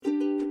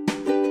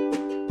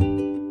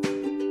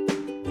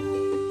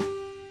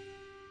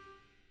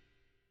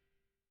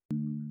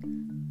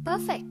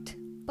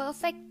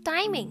perfect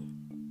timing.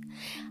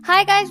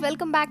 Hi guys,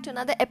 welcome back to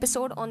another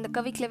episode on the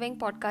Kavik Living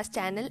podcast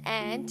channel,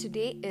 and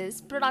today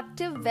is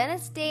Productive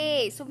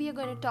Wednesday. So we are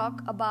going to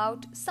talk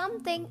about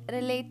something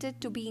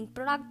related to being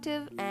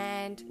productive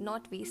and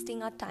not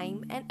wasting our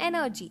time and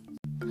energy.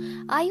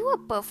 Are you a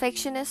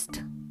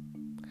perfectionist?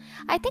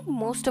 I think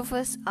most of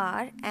us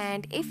are,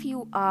 and if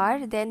you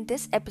are, then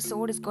this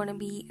episode is going to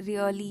be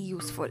really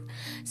useful.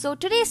 So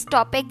today's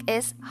topic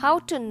is how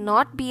to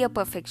not be a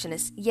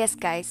perfectionist. Yes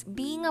guys,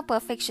 being a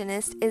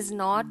perfectionist is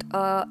not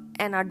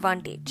an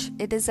advantage,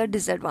 it is a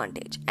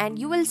disadvantage, and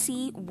you will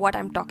see what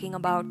I'm talking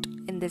about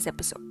in this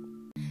episode.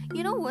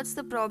 You know what's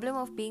the problem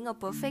of being a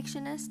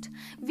perfectionist?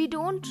 We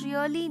don't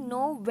really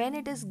know when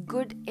it is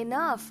good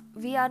enough.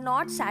 We are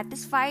not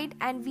satisfied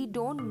and we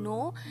don't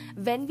know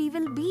when we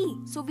will be.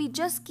 So we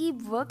just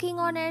keep working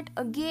on it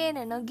again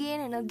and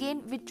again and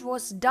again, which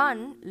was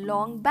done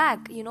long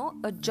back.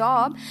 A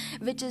job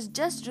which is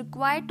just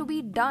required to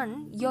be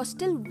done, you're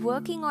still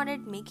working on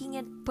it, making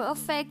it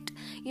perfect,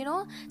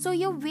 So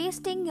you're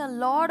wasting a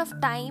lot of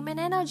time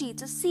and energy.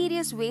 It's a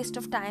serious waste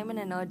of time and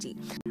energy.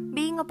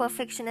 Being a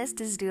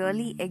perfectionist is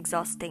really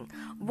exhausting.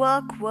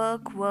 Work.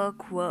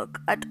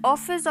 At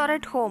office or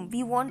at home,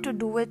 we want to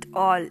do it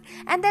all.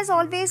 And there's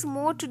always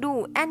more to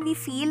do. And we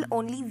feel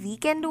only we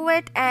can do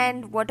it.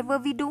 And whatever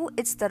we do,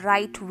 it's the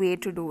right way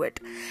to do it.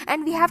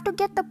 And we have to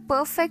get the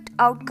perfect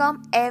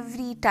outcome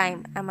every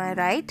time. Am I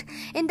right?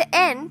 In the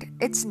end,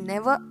 it's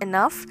never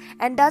enough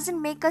and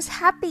doesn't make us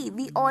happy.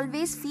 We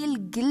always feel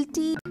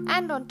guilty.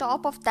 And on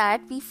top of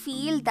that, we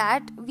feel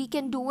that we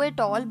can do it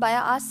all by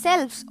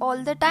ourselves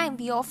all the time.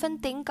 We often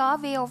think our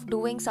way of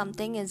doing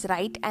something is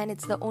right and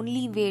it's the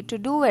only way to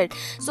do it.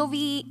 So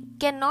we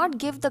cannot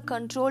give the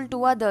control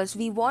to others.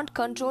 We want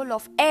control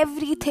of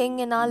everything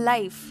in our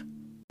life.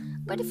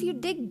 But if you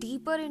dig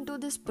deeper into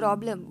this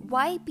problem,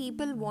 why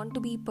people want to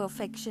be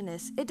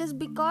perfectionists, it is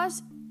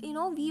because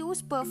we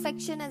use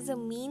perfection as a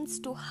means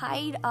to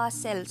hide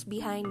ourselves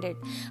behind it,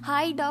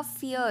 hide our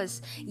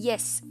fears.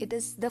 Yes, it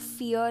is the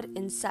fear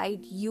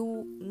inside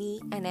you,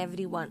 me, and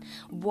everyone.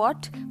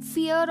 What?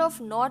 Fear of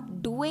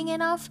not doing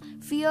enough,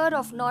 fear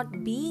of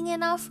not being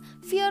enough,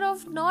 fear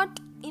of not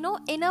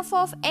enough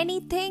of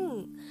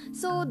anything.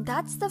 So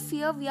that's the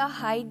fear we are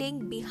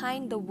hiding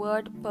behind the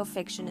word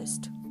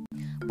perfectionist.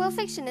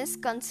 Perfectionists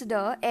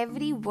consider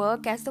every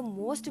work as the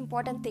most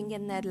important thing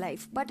in their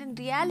life, but in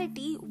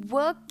reality,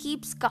 work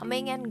keeps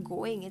coming and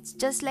going. It's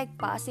just like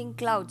passing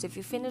clouds. If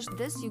you finish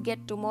this, you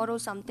get tomorrow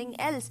something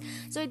else.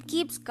 So it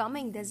keeps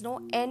coming. There's no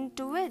end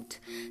to it.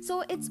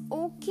 So it's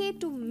okay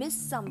to miss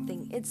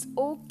something. It's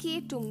okay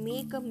to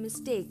make a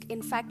mistake.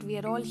 In fact, we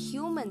are all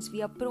humans.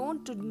 We are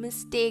prone to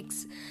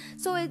mistakes.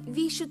 So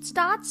we should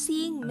start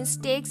seeing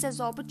mistakes as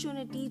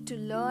opportunity to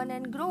learn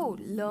and grow.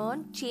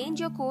 Learn,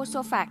 change your course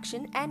of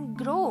action, and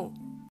grow.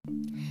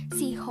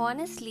 See,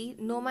 honestly,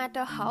 no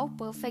matter how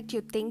perfect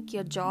you think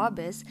your job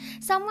is,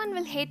 someone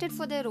will hate it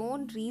for their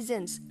own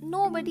reasons.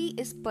 Nobody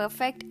is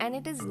perfect and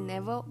it is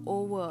never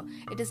over.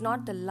 It is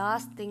not the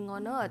last thing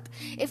on earth.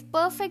 If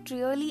perfect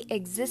really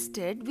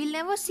existed, we'll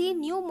never see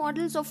new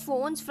models of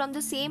phones from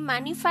the same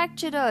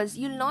manufacturers.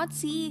 You'll not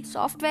see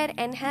software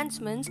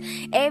enhancements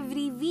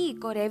every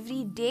week or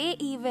every day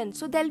even.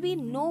 So there'll be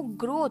no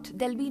growth,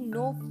 there'll be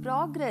no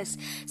progress.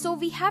 So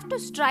we have to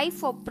strive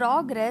for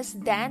progress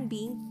than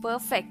being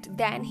perfect,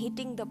 than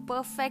hitting the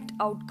perfect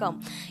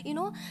outcome.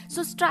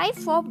 So strive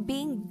for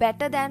being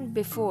better than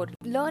before,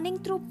 learning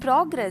through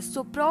progress.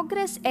 So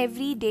progress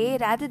every day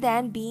rather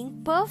than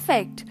being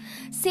perfect.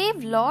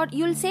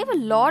 You'll save a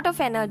lot of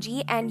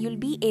energy and you'll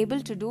be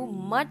able to do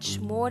much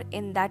more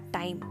in that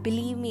time.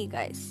 Believe me,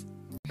 guys.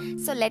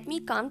 So let me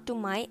come to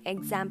my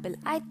example.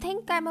 I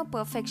think I'm a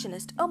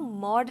perfectionist, a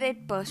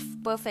moderate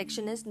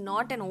perfectionist,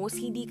 not an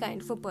OCD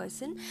kind of a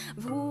person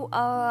who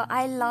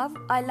I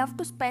love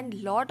to spend a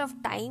lot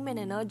of time and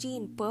energy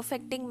in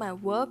perfecting my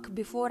work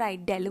before I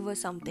deliver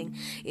something.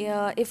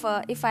 If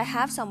I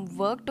have some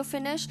work to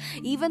finish,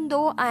 even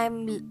though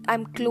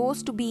I'm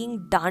close to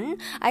being done,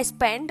 I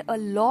spend a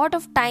lot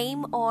of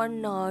time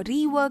on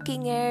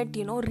reworking it,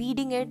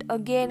 reading it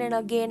again and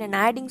again and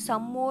adding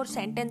some more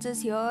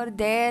sentences here,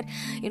 there,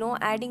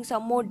 adding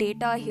some more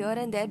data here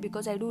and there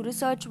because I do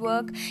research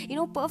work,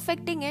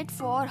 perfecting it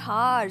for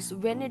hours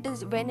when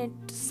it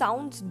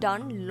sounds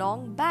done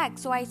long back.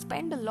 So I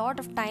spend a lot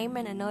of time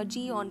and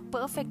energy on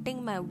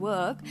perfecting my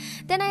work.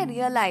 Then I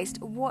realized,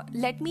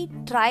 let me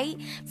try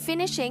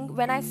finishing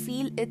when I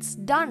feel it's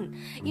done,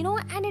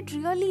 and it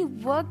really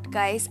worked,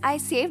 guys. I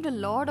saved a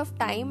lot of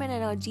time and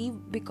energy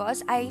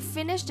because I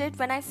finished it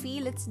when I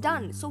feel it's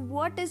done. So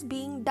what is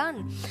being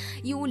done?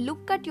 You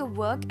look at your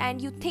work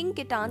and you think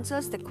it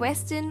answers the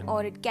question question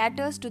or it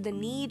caters to the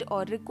need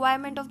or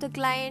requirement of the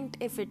client,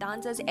 if it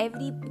answers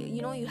every,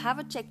 you have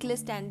a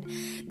checklist and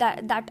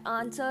that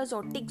answers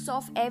or ticks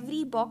off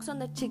every box on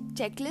the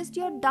checklist,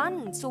 you're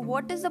done. So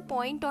what is the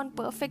point on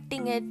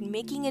perfecting it,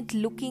 making it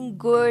looking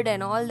good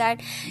and all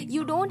that?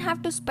 You don't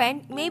have to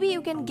spend, maybe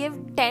you can give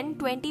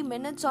 10-20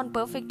 minutes on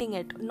perfecting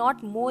it,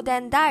 not more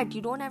than that.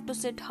 You don't have to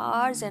sit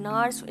hours and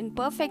hours in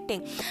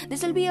perfecting.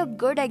 This will be a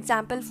good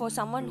example for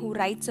someone who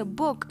writes a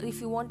book.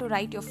 If you want to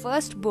write your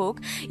first book,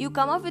 you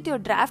come up with your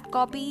draft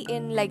copy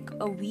in like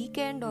a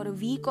weekend or a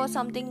week or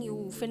something.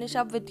 You finish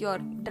up with your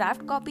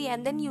draft copy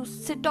and then you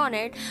sit on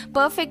it,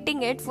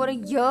 perfecting it for a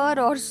year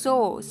or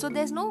so. So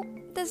there's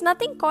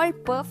nothing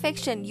called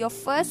perfection. Your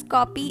first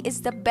copy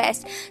is the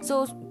best.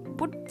 So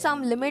put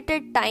some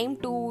limited time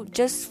to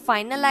just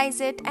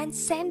finalize it and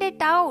send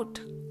it out.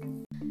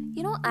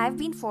 I've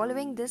been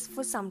following this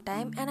for some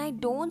time and I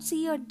don't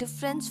see a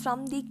difference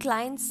from the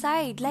client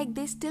side. Like,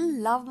 they still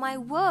love my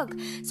work.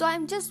 So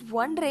I'm just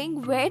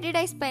wondering, where did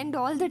I spend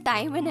all the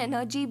time and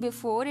energy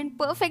before in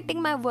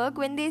perfecting my work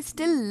when they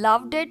still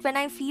loved it, when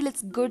I feel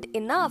it's good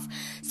enough?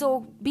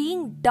 So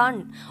being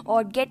done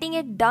or getting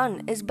it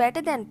done is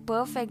better than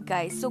perfect,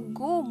 guys. So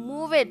go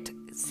move it.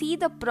 See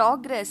the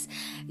progress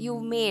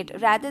you made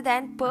rather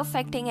than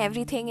perfecting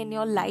everything in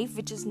your life,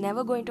 which is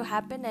never going to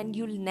happen, and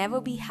you'll never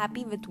be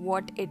happy with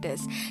what it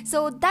is.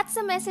 So that's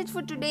the message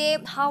for today,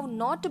 how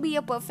not to be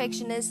a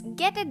perfectionist.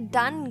 Get it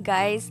done,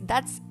 guys.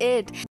 That's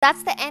it.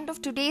 That's the end of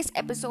today's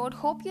episode.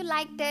 Hope you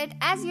liked it.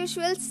 As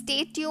usual,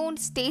 stay tuned,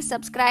 stay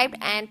subscribed,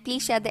 and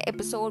please share the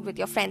episode with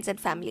your friends and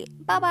family.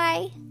 Bye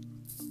bye.